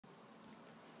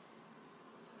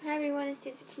Hi everyone, it's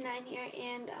Daisy29 here,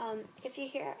 and if you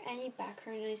hear any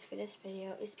background noise for this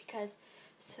video, it's because,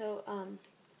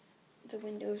 the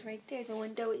window is right there. The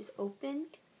window is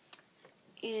opened,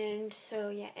 and so,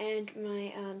 yeah, and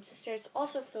my sister is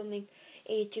also filming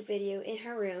a YouTube video in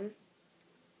her room,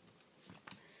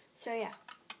 so yeah.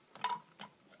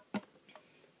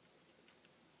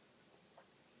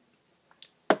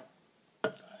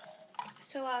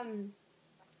 So, a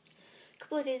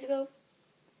couple of days ago,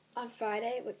 on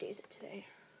Friday, what day is it today?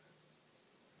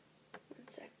 One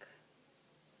sec.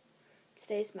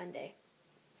 Today's Monday.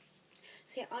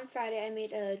 So yeah, on Friday I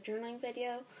made a journaling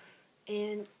video,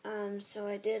 and so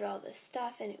I did all this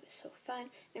stuff, and it was so fun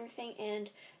and everything, and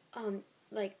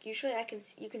like usually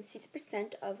you can see the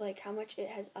percent of like how much it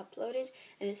has uploaded,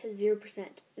 and it says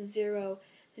 0%,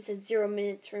 it says 0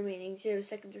 minutes remaining, 0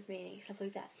 seconds remaining, stuff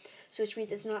like that. So which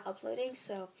means it's not uploading.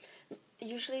 So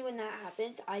usually when that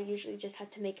happens, I usually just have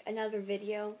to make another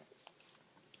video,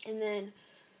 and then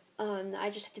I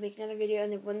just have to make another video,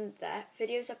 and then when that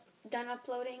video's done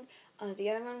uploading, the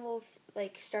other one will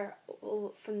start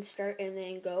from the start and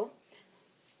then go.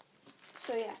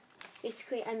 So yeah,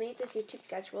 basically I made this YouTube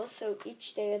schedule, so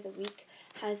each day of the week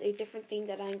has a different thing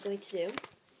that I'm going to do.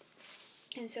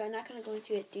 And so I'm not going to go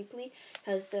into it deeply,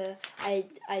 because I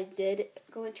did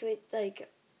go into it, like,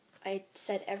 I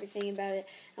said everything about it,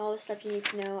 and all the stuff you need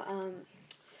to know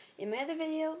in my other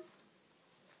video.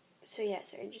 So yeah,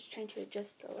 so I'm just trying to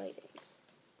adjust the lighting.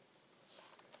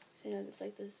 So you know there's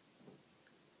like this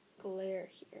glare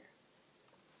here.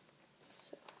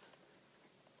 So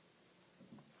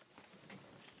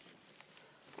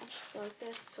I'll just go like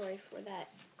this. Sorry for that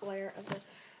glare of the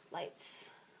lights.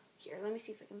 Here, let me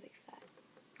see if I can fix that.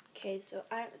 Okay, so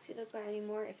I don't see the glare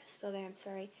anymore. If it's still there, I'm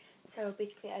sorry. So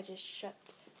basically I just shut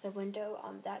the window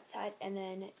on that side, and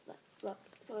then look.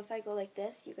 So if I go like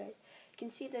this, you guys can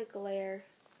see the glare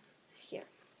here.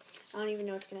 I don't even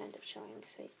know what's going to end up showing.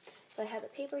 Let's see. So I have the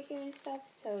paper here and stuff.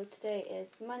 So today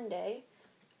is Monday,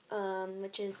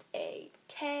 which is a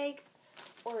tag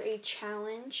or a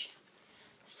challenge.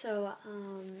 So,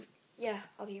 yeah,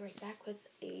 I'll be right back with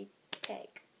a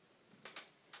tag.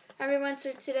 Hi everyone,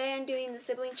 so today I'm doing the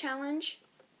sibling challenge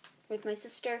with my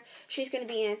sister. She's going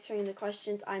to be answering the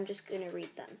questions. I'm just going to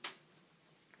read them.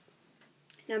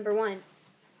 Number 1.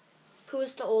 Who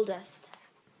is the oldest?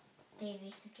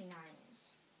 Daisy 59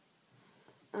 is.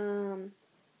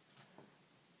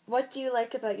 What do you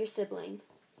like about your sibling?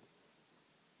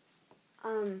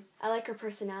 I like her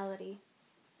personality.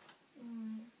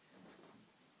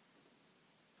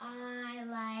 I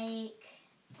like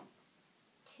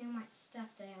too much stuff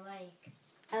that I like.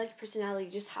 I like your personality,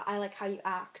 just I like how you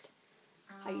act,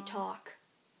 how you talk,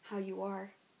 how you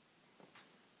are.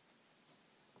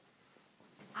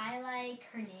 I like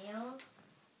her nails,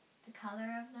 the color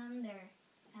of them.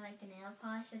 I like the nail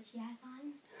polish that she has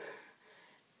on.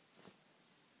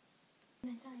 I'm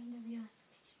not telling you the real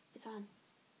information. It's on.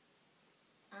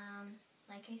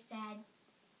 Like I said,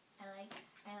 I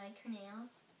like her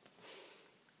nails.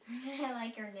 I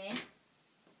like her nails.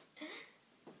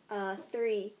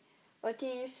 3. What do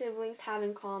your siblings have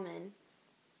in common?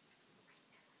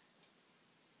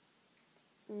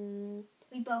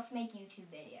 We both make YouTube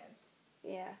videos.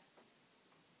 Yeah.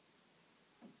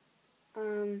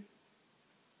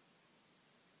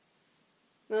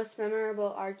 Most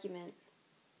memorable argument?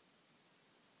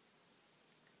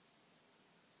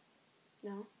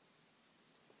 No?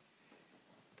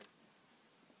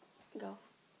 Go.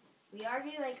 We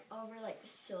argue over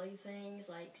silly things.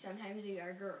 Like sometimes we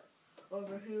argue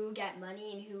over who will get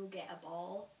money and who will get a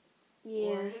ball.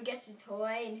 Yeah. Or who gets a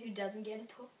toy and who doesn't get a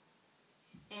toy.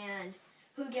 And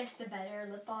who gets the better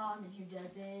lip balm and who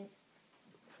doesn't.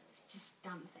 It's just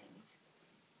dumb things.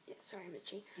 Yeah, sorry,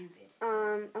 Mitchie. Stupid.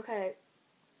 Okay.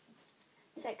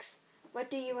 6. What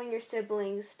do you and your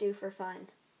siblings do for fun?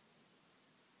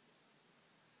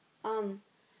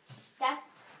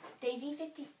 Daisy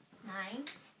 59.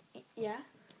 Yeah?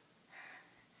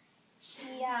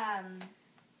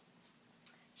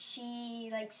 She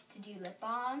likes to do lip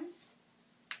balms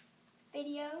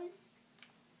videos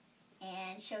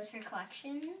and shows her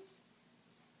collections.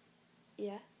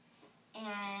 Yeah.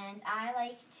 And I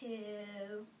like to,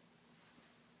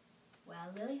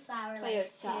 Lily Flower Play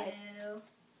likes outside. to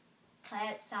play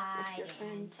outside. With your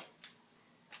friends.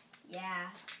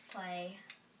 Yeah, play.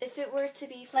 If it were to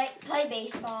be... Play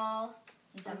baseball.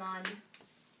 Since I'm on.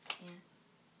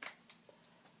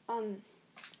 Yeah.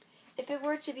 If it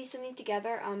were to be something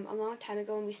together, a long time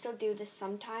ago, and we still do this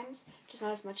sometimes, just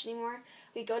not as much anymore,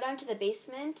 we go down to the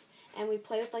basement and we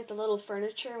play with the little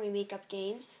furniture and we make up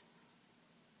games.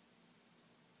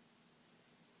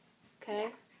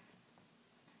 Okay?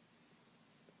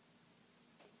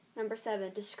 Number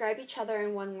 7, describe each other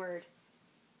in one word.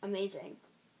 Amazing.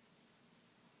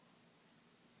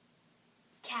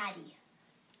 Catty.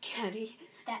 Catty.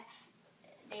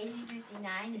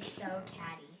 Daisy59 is so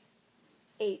catty.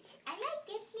 8, I like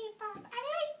this lip balm. I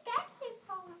like that lip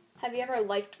balm. have you ever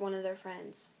liked one of their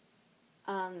friends?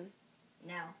 No.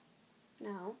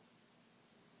 No.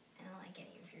 I don't like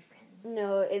any of your friends.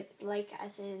 No,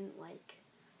 as in,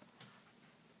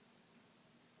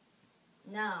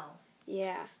 No.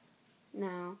 yeah.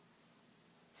 No.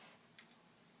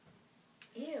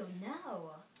 Ew,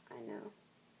 no. I know.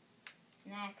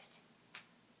 Next.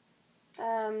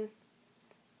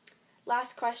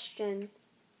 Last question.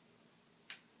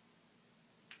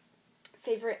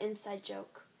 Favorite inside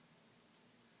joke?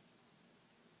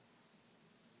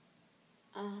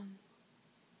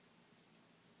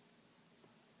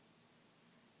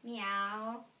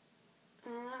 Meow.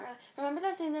 Not really. Remember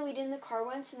that thing that we did in the car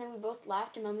once and then we both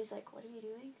laughed and Mommy's like, what are you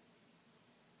doing?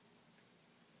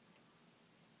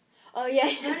 Oh,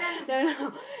 yeah.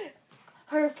 No.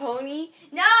 Her pony.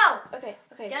 No! Okay.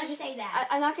 Don't say that.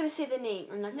 I'm not going to say the name.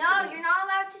 No, you're not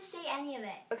allowed to say any of it.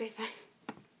 Okay, fine.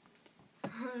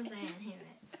 Don't say any of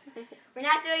it. We're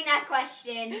not doing that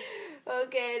question.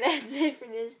 Okay, that's it for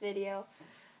this video.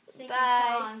 Sing Bye.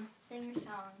 your song. Sing your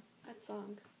song. What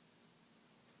song?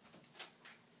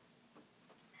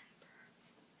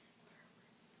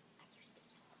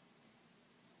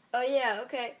 Oh, yeah,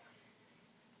 okay.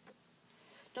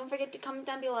 Don't forget to comment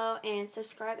down below and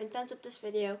subscribe and thumbs up this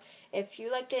video if you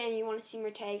liked it and you want to see more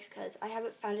tags, because I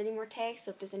haven't found any more tags.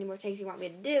 So if there's any more tags you want me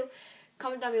to do,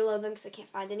 comment down below them because I can't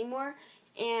find any more.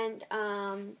 And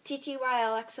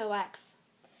TTYLXOX.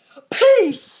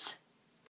 Peace!